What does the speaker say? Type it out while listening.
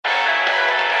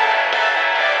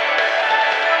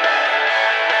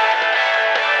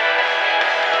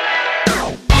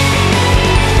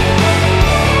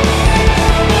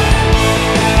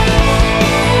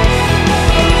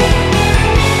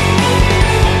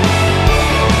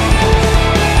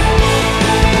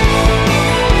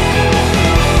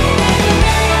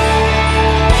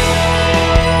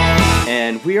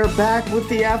back with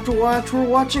the Afterwatch. We're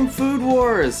watching Food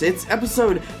Wars. It's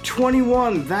episode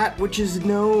 21, That Which Is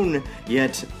Known,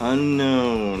 Yet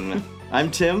Unknown. I'm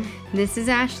Tim. This is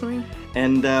Ashley.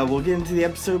 And we'll get into the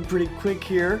episode pretty quick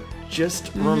here.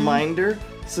 Just a reminder,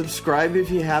 subscribe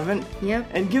if you haven't. Yep.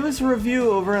 And give us a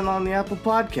review over on the Apple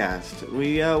Podcast.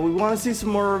 We want to see some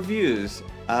more reviews.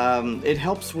 It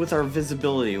helps with our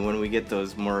visibility when we get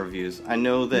those more reviews. I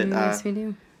know that... yes, we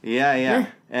do. Yeah.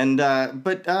 And,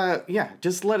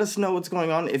 just let us know what's going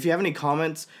on. If you have any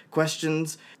comments,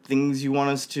 questions, things you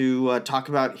want us to talk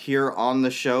about here on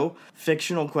the show,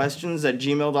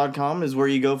 fictionalquestions@gmail.com is where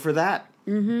you go for that.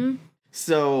 Mm-hmm.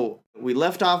 So, we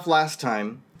left off last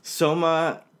time.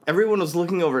 Soma, everyone was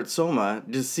looking over at Soma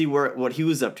to see what he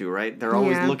was up to, right? They're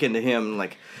always looking to him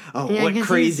like, what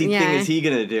crazy thing is he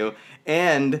going to do?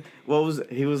 And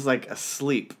he was like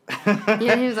asleep.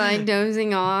 Yeah, he was like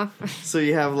dozing off. So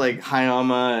you have like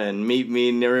Hayama and Meet Me,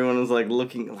 and everyone was like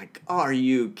looking like, are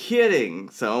you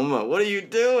kidding, Soma? What are you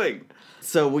doing?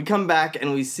 So we come back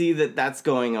and we see that that's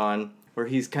going on, where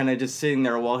he's kind of just sitting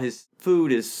there while his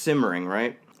food is simmering,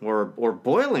 right? Or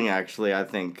boiling, actually, I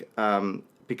think.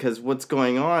 Because what's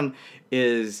going on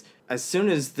is as soon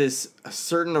as a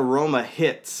certain aroma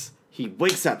hits, he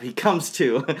wakes up, he comes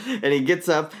to, and he gets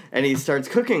up, and he starts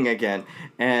cooking again.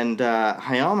 And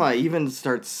Hayama even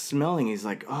starts smelling. He's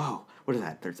like, oh, what is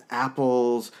that? There's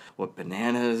apples,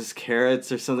 bananas, carrots,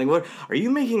 or something. What, are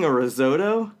you making a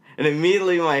risotto? And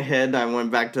immediately in my head, I went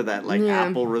back to that,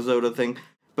 apple risotto thing.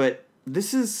 But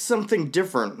this is something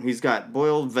different. He's got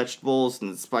boiled vegetables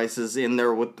and spices in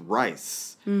there with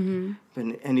rice. Mm-hmm.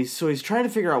 And he's trying to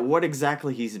figure out what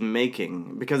exactly he's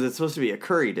making, because it's supposed to be a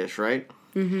curry dish, right?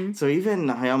 Mm-hmm. So even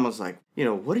Hayama's like,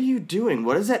 what are you doing?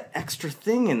 What is that extra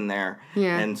thing in there?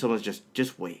 Yeah. And someone's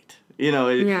just wait.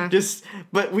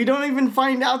 But we don't even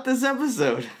find out this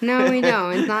episode. No, we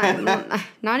don't. It's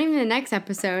not even the next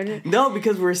episode. No,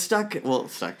 because we're stuck. Well,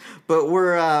 stuck. But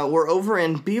we're over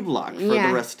in B Block for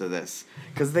the rest of this.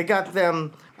 Because they got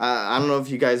them... I don't know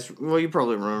if you guys... Well, you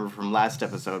probably remember from last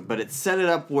episode, but it set it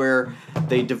up where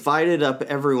they divided up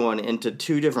everyone into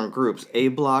two different groups, A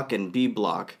block and B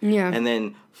block. Yeah. And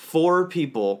then 4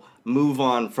 people move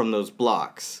on from those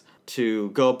blocks to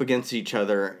go up against each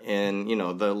other in,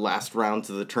 the last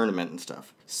rounds of the tournament and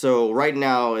stuff. So right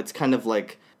now, it's kind of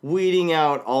like weeding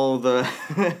out all the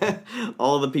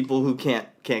all the people who can't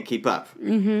keep up.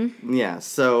 Mm-hmm. Yeah,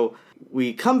 so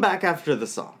we come back after the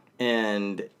song.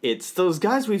 And it's those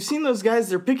guys, we've seen those guys,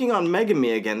 they're picking on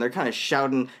Megami again. They're kind of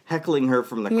shouting, heckling her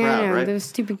from the crowd, right? Those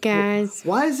stupid guys.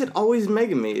 Why is it always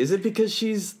Megami? Is it because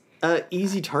she's an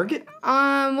easy target?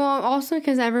 Well, also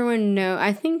because everyone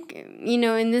I think,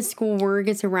 in this school, word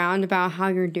gets around about how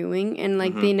you're doing. And,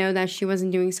 they know that she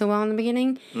wasn't doing so well in the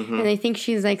beginning. Mm-hmm. And they think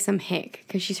she's, some hick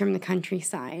because she's from the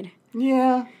countryside.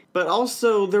 Yeah. But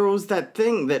also, there was that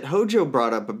thing that Hojo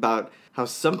brought up about how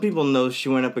some people know she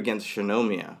went up against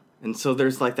Shinomiya. And so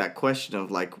there's, that question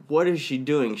of, what is she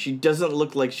doing? She doesn't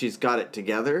look like she's got it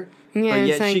together, but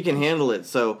yet she can handle it.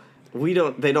 So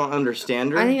they don't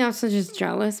understand her. I think also just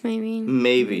jealous, maybe.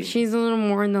 Maybe. She's a little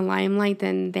more in the limelight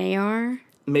than they are.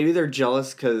 Maybe they're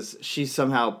jealous because she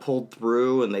somehow pulled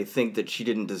through and they think that she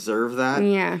didn't deserve that.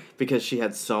 Yeah. Because she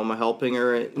had Soma helping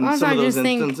her in some of those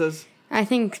instances. I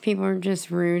think people are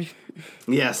just rude.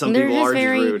 Yeah, some people are just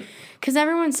rude. Because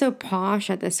everyone's so posh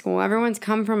at this school. Everyone's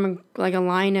come from a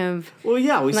line of... Well,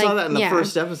 yeah, we saw that in the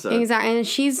first episode. Exactly,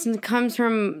 and comes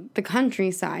from the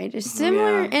countryside. It's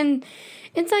similar, and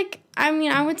it's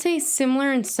I would say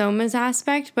similar in Soma's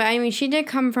aspect, but she did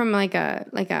come from a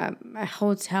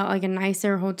hotel, a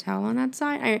nicer hotel on that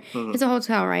side. It's a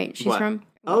hotel, right? She's from...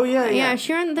 Oh, yeah. Yeah,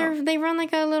 they run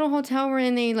a little hotel where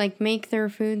they make their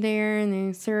food there and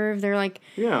they serve. They're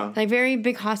very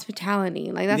big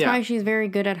hospitality. That's why she's very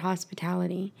good at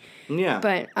hospitality. Yeah.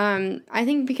 But I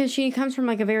think because she comes from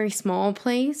a very small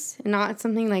place, not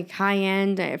something high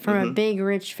end from a big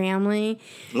rich family.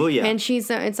 Oh yeah. And she's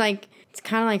it's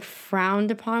kind of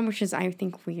frowned upon, which is, I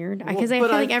think, weird. Because I feel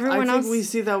like everyone else... I think we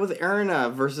see that with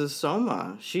Erina versus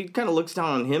Soma. She kind of looks down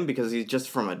on him because he's just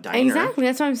from a diner. Exactly,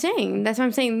 that's what I'm saying.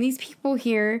 These people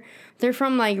here, they're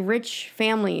from, rich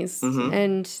families. Mm-hmm.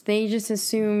 And they just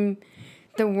assume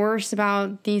the worst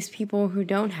about these people who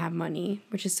don't have money,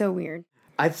 which is so weird.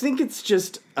 I think it's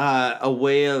just a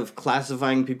way of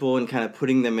classifying people and kind of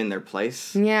putting them in their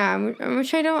place. Yeah,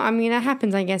 which I don't... that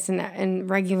happens, I guess, in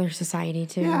regular society,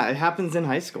 too. Yeah, it happens in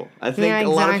high school. I think a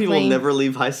lot of people never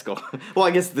leave high school. Well, I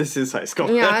guess this is high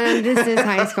school. Yeah, this is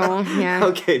high school, yeah.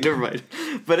 Okay, never mind.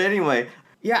 But anyway,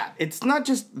 yeah, it's not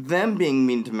just them being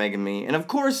mean to Megami. And, of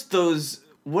course, those...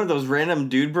 What are those random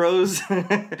dude bros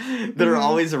that are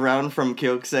always around from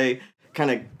Kyokusei?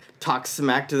 kind of talk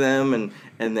smack to them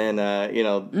and then,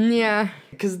 Yeah.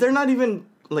 Because they're not even,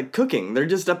 like, cooking. They're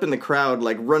just up in the crowd,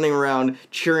 like, running around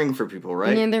cheering for people,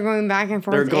 right? And they're going back and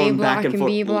forth. They're going A block back and forth.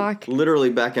 B block. Literally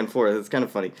back and forth. It's kind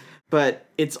of funny. But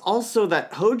it's also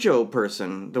that Hojo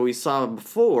person that we saw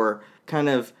before kind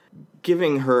of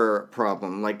giving her a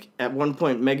problem. Like, at one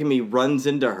point, Megumi runs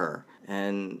into her.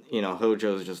 And,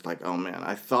 Hojo's just like, oh, man,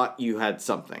 I thought you had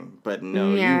something. But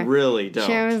no, you really don't.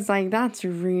 She was like, that's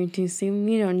rude to say.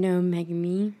 You don't know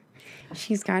Megumi.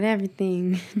 She's got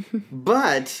everything.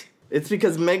 But it's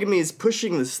because Megumi is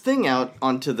pushing this thing out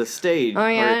onto the stage. Oh,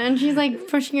 yeah, and she's, like,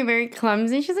 pushing it very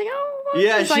clumsy. She's like, oh.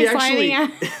 Yeah, she actually,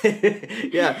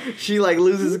 yeah, she, like,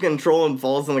 loses control and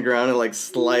falls on the ground and, like,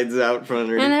 slides out from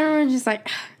underneath. And everyone's just like...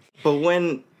 But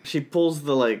when she pulls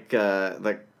the,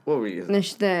 what were you using?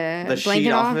 The sheet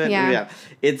off of it? Yeah.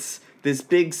 It's this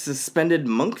big suspended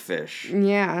monkfish.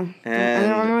 Yeah.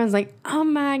 And everyone's like, oh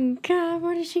my god,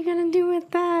 what is she gonna do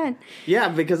with that? Yeah,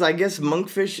 because I guess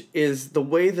monkfish is the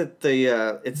way that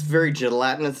it's very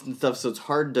gelatinous and stuff, so it's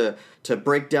hard to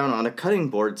break down on a cutting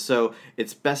board, so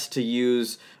it's best to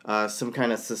use some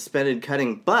kind of suspended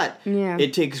cutting, but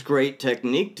it takes great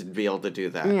technique to be able to do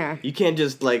that. Yeah. You can't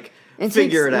just,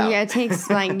 figure it out. Yeah, it takes,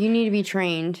 you need to be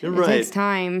trained. It takes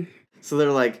time. So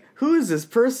they're like, who is this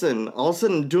person all of a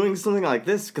sudden doing something like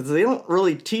this? Because they don't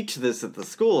really teach this at the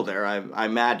school there, I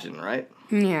imagine, right?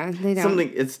 Yeah, they don't.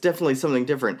 It's definitely something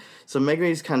different. So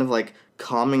Megumi's kind of,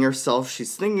 calming herself.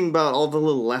 She's thinking about all the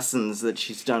little lessons that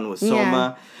she's done with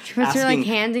Soma. She puts her,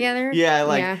 hand together.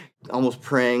 Yeah, almost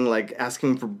praying,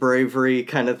 asking for bravery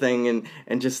kind of thing,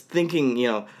 and just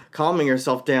thinking, calming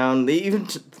herself down. They even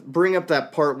bring up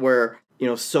that part where,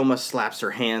 Soma slaps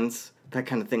her hands, that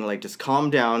kind of thing, just calm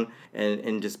down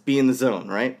and just be in the zone,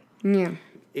 right? Yeah.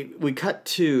 We cut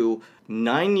to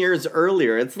 9 years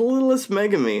earlier. It's the littlest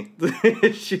Megumi.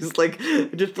 She's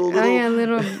just a little... Oh, yeah,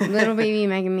 little baby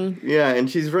Megumi. Yeah, and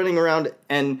she's running around,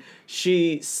 and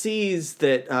she sees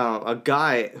that a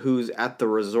guy who's at the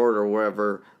resort or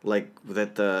wherever,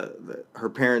 that her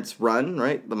parents run,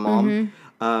 right? The mom.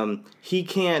 Mm-hmm. He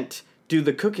can't do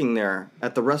the cooking there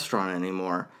at the restaurant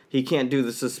anymore. He can't do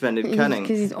the suspended cutting.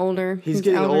 Because he's older. He's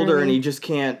getting older, and he just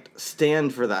can't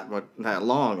stand for that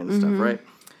long and stuff, right?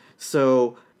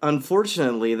 So,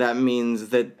 unfortunately, that means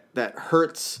that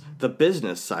hurts the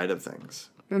business side of things.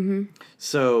 Mm-hmm.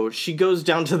 So, she goes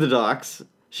down to the docks.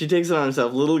 She takes it on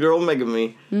herself. Little girl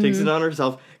Megumi takes it on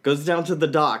herself, goes down to the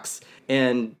docks,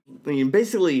 and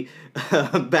basically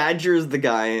badgers the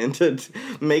guy into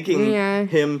making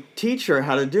him teach her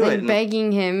how to do it.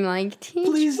 Begging him, teach me.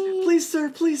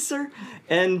 Please, sir.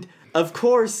 And, of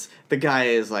course, the guy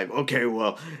is like, okay,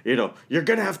 well, you're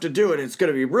going to have to do it. It's going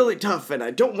to be really tough, and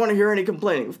I don't want to hear any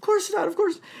complaining. Of course not, of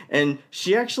course. And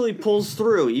she actually pulls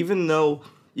through, even though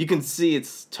you can see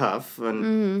it's tough,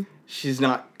 and she's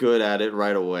not good at it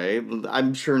right away.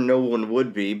 I'm sure no one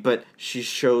would be, but she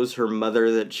shows her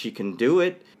mother that she can do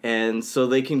it, and so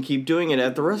they can keep doing it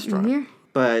at the restaurant. Mm-hmm.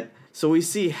 But, so we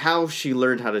see how she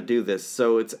learned how to do this.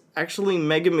 So it's actually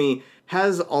Megumi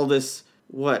has all this,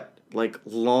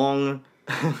 long...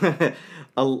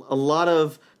 a lot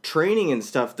of training and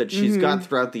stuff that she's got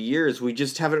throughout the years. We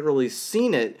just haven't really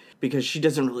seen it because she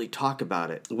doesn't really talk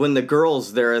about it. When the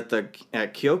girls there at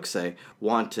Kyokusei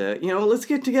want to, let's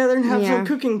get together and have some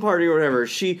cooking party or whatever,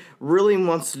 she really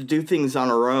wants to do things on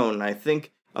her own. I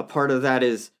think a part of that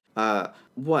is,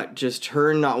 just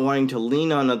her not wanting to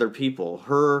lean on other people,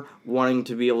 her wanting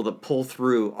to be able to pull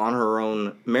through on her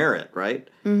own merit, right?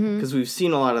 Because we've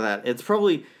seen a lot of that. It's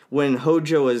probably... when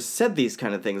Hojo has said these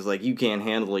kind of things, you can't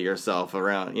handle yourself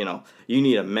around, you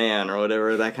need a man or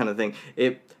whatever, that kind of thing,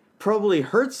 it probably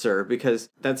hurts her because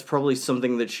that's probably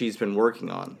something that she's been working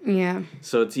on. Yeah.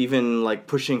 So it's even,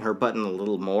 pushing her button a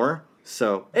little more.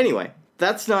 So, anyway,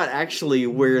 that's not actually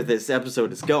where this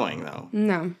episode is going, though.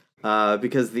 No.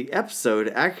 Because the episode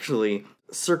actually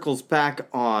circles back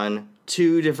on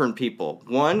two different people.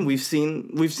 One, we've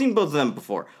seen both of them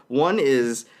before. One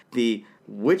is the...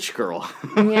 witch girl.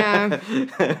 Yeah.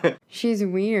 She's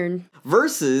weird.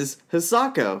 Versus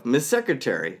Hisako, Miss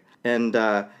Secretary. And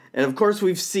of course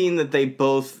we've seen that they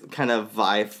both kind of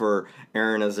vie for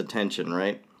Erina's attention,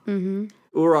 right? Mm-hmm.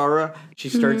 Urara, she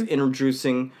starts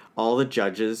introducing all the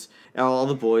judges, and all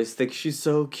the boys think she's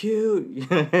so cute.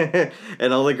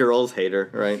 And all the girls hate her,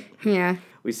 right? Yeah.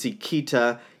 We see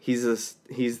Kita, he's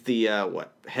the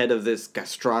head of this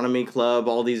gastronomy club.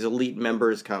 All these elite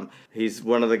members come. He's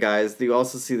one of the guys. You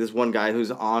also see this one guy who's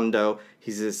Ando.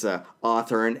 He's this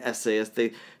author and essayist.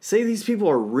 They say these people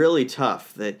are really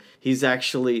tough, that he's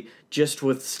actually, just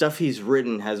with stuff he's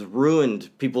written, has ruined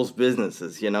people's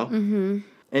businesses, Mm-hmm.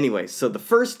 Anyway, so the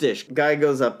first dish, guy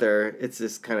goes up there. It's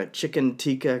this kind of chicken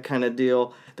tikka kind of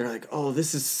deal. They're like, oh,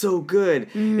 this is so good.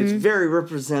 Mm-hmm. It's very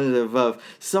representative of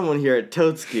someone here at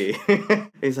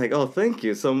Totsuki. He's like, oh, thank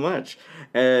you so much.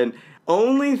 And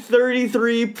only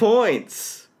 33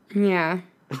 points. Yeah.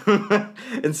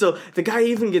 And so the guy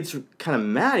even gets kind of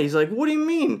mad. He's like, what do you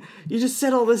mean? You just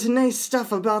said all this nice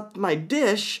stuff about my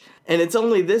dish, and it's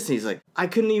only this. And he's like, I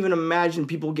couldn't even imagine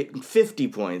people getting 50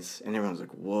 points. And everyone's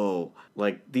like, whoa.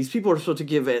 Like, these people are supposed to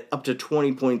give it up to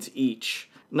 20 points each,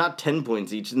 not 10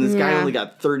 points each. And this guy only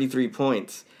got 33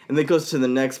 points. And then goes to the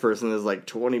next person, there's like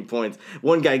 20 points.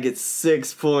 One guy gets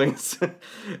 6 points.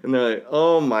 And they're like,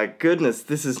 oh my goodness,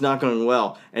 this is not going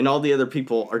well. And all the other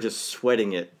people are just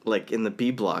sweating it, like in the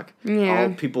B block. Yeah.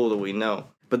 All people that we know.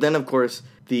 But then, of course,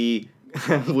 the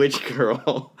witch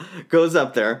girl goes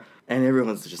up there, and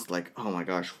everyone's just like, oh my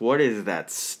gosh, what is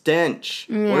that stench?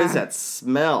 Yeah. What is that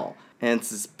smell? And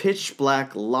it's this pitch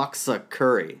black laksa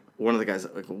curry. One of the guys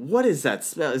like, what is that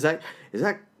smell? Is that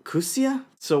kusia?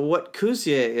 So what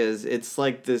kusia is, it's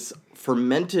like this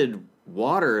fermented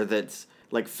water that's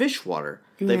like fish water.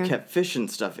 Yeah. They've kept fish and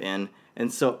stuff in.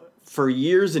 And so for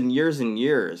years and years and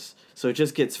years, so it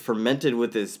just gets fermented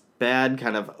with this bad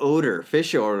kind of odor,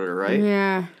 fish odor, right?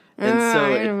 Yeah. And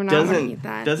so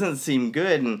it doesn't seem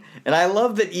good. And I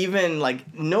love that even,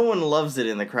 like, no one loves it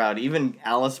in the crowd. Even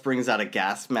Alice brings out a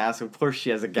gas mask. Of course she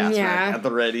has a gas mask at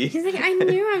the ready. She's like, I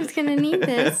knew I was going to need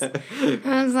this.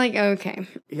 I was like, okay.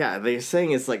 Yeah, they're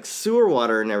saying it's like sewer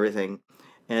water and everything.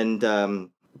 And,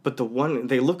 but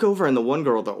they look over and the one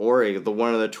girl, the Ori, the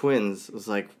one of the twins, was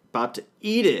like, about to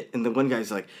eat it, and the one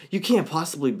guy's like, you can't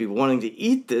possibly be wanting to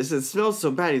eat this, it smells so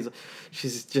bad.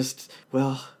 She's just,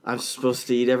 well, I'm supposed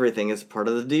to eat everything, it's part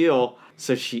of the deal.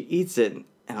 So she eats it, and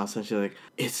all of a sudden she's like,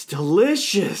 it's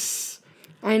delicious.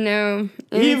 I know.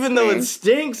 Even though it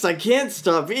stinks, I can't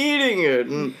stop eating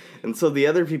it. And so the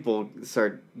other people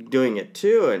start doing it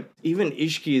too, and even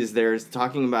Ishiki is there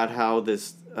talking about how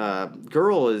this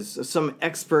girl is some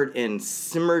expert in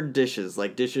simmered dishes,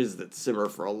 like dishes that simmer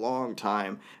for a long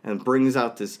time, and brings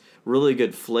out this really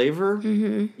good flavor,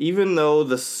 even though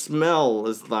the smell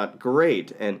is not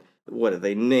great. And what do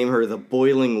they name her? The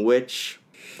Boiling Witch?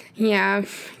 Yeah.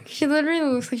 She literally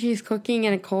looks like she's cooking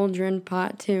in a cauldron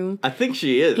pot, too. I think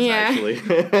she is, actually.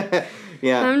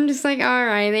 Yeah. I'm just like, all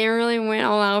right, they really went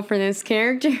all out for this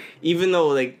character. Even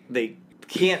though they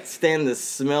can't stand the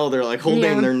smell, they're like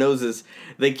holding their noses.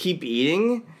 They keep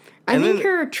eating. I think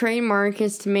her trademark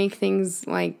is to make things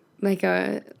like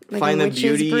find the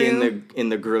beauty brew. in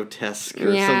the grotesque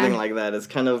or something like that. It's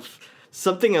kind of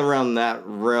something around that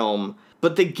realm.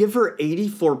 But they give her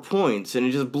 84 points, and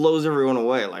it just blows everyone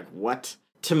away. Like, what?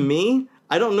 To me,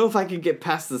 I don't know if I could get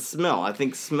past the smell. I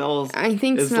think smells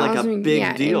is like a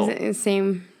big deal.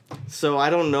 Same. So I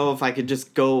don't know if I could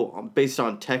just go based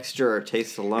on texture or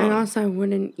taste alone. And also, I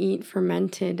wouldn't eat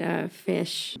fermented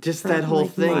fish. Just that whole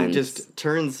thing just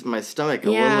turns my stomach a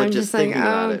little bit just thinking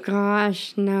about it. Oh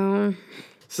gosh, no.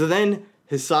 So then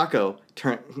Hisako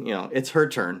it's her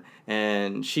turn,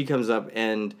 and she comes up,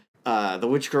 and the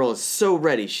witch girl is so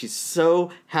ready. She's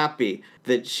so happy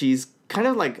that she's kind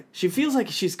of like, she feels like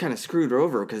she's kind of screwed her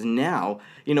over, because now,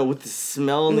 with the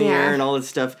smell in the air and all this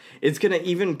stuff, it's going to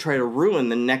even try to ruin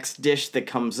the next dish that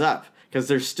comes up, because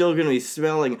they're still going to be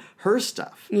smelling her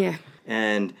stuff. Yeah.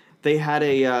 And they had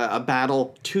a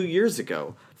battle 2 years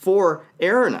ago for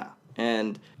Erina,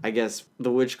 and I guess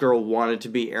the witch girl wanted to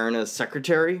be Erina's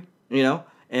secretary,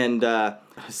 and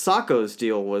Hisako's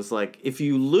deal was like, if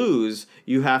you lose,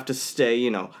 you have to stay,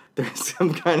 there's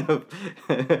some kind of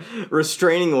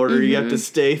restraining order. You have to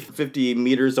stay 50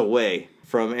 meters away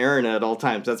from Erina at all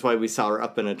times. That's why we saw her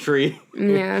up in a tree.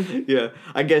 Yeah. Yeah.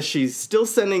 I guess she's still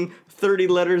sending 30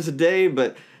 letters a day,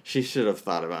 but she should have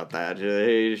thought about that.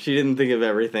 She didn't think of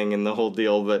everything in the whole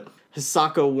deal, but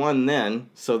Hisako won then,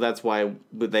 so that's why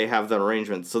they have the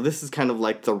arrangement. So this is kind of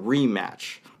like the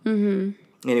rematch.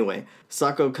 Anyway,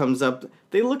 Hisako comes up.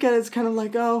 They look at it, it's kind of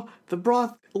like, oh, the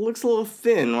broth looks a little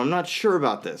thin. I'm not sure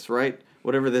about this, right?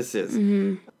 Whatever this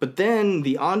is. But then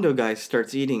the Ando guy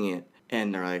starts eating it,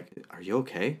 and they're like, are you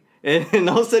okay? And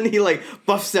all of a sudden he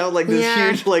buffs out like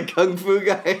this huge kung fu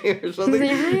guy or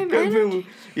something. Kung fu.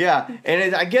 Yeah,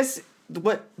 and I guess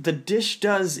what the dish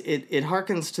does, it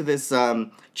harkens to this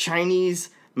Chinese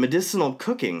medicinal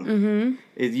cooking.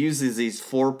 It uses these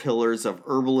 4 pillars of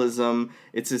herbalism.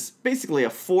 It's basically a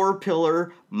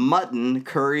 4-pillar mutton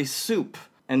curry soup.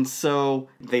 And so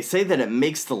they say that it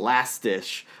makes the last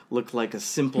dish look like a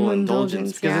simple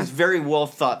indulgence because it's very well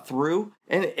thought through.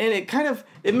 And it kind of,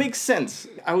 it makes sense.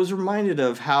 I was reminded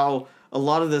of how a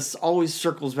lot of this always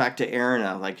circles back to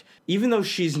Erina. Like, even though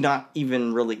she's not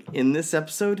even really in this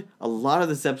episode, a lot of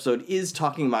this episode is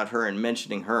talking about her and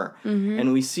mentioning her. Mm-hmm.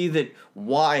 And we see that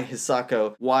why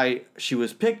she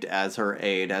was picked as her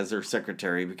aide, as her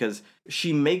secretary, because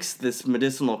she makes this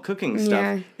medicinal cooking stuff.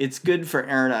 Yeah. It's good for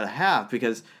Erina to have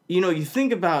because, you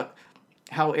think about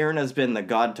how Erina's been the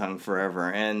god tongue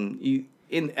forever, and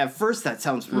at first that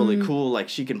sounds really cool, like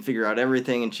she can figure out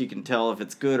everything and she can tell if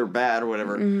it's good or bad or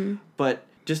whatever. Mm-hmm. But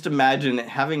just imagine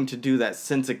having to do that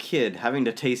since a kid, having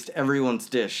to taste everyone's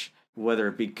dish, whether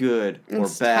it be good or bad.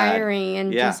 It's tiring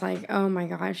and just like, oh my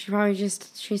gosh,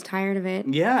 she's tired of it.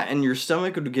 Yeah, and your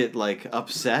stomach would get like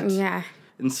upset. Yeah.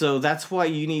 And so that's why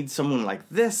you need someone like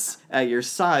this at your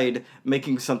side,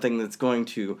 making something that's going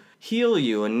to heal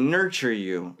you and nurture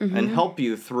you and help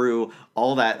you through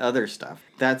all that other stuff.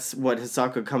 That's what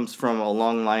Hisako comes from, a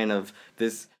long line of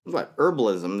this,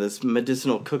 herbalism, this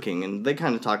medicinal cooking, and they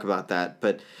kind of talk about that.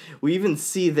 But we even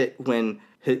see that when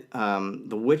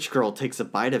the witch girl takes a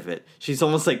bite of it, she's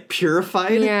almost like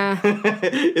purified. Yeah.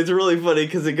 It's really funny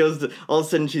because it goes to, all of a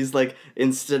sudden she's like,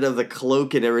 instead of the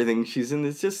cloak and everything, she's in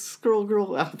this just squirrel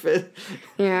girl outfit.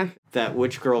 Yeah. That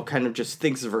witch girl kind of just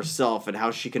thinks of herself and how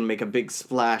she can make a big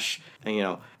splash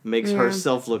and, makes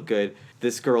herself look good.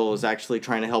 This girl is actually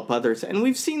trying to help others. And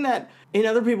we've seen that in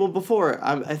other people before.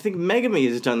 I think Megami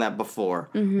has done that before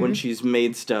when she's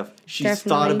made stuff. She's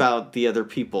thought about the other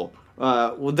people.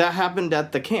 That happened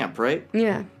at the camp, right?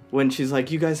 Yeah. When she's like,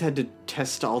 you guys had to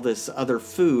test all this other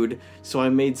food, so I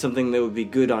made something that would be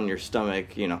good on your stomach,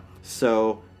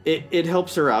 So it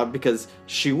helps her out because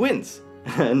she wins.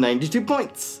 92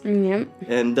 points. Yep.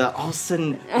 And all of a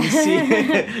sudden, you see...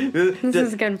 this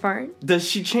is a good part. Does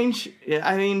she change...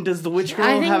 I mean, does the witch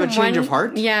girl have a change of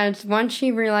heart? Yeah, once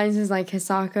she realizes,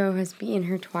 Hisako has beaten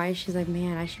her twice, she's like,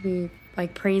 man, I should be...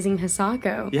 praising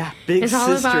Hisako. Yeah, big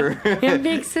sister.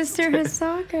 Big sister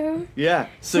Hisako. Yeah.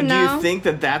 So do you think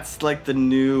that that's the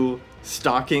new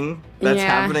stalking that's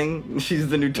happening? She's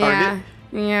the new target?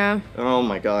 Yeah. Oh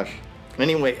my gosh.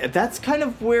 Anyway, that's kind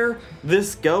of where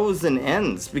this goes and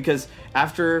ends, because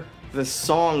after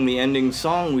the ending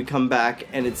song, we come back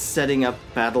and it's setting up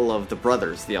Battle of the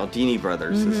Brothers. The Aldini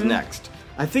brothers is next.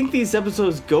 I think these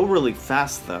episodes go really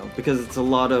fast though, because it's a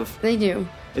lot of... They do.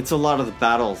 It's a lot of the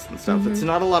battles and stuff. It's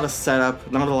not a lot of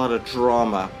setup, not a lot of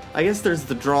drama. I guess there's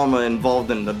the drama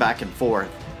involved in the back and forth.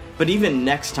 But even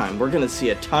next time, we're going to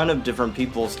see a ton of different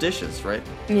people's dishes, right?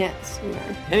 Yes, we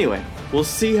are. Anyway, we'll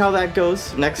see how that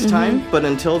goes next time. But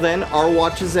until then, our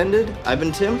watch has ended. I've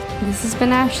been Tim. This has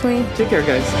been Ashley. Take care,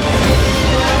 guys.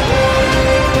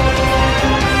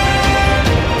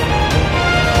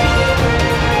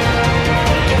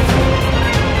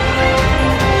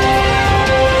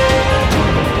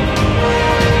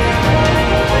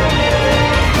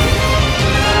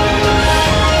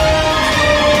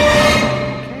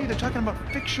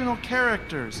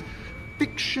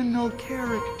 Fictional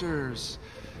characters.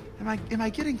 Am I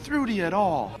getting through to you at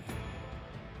all?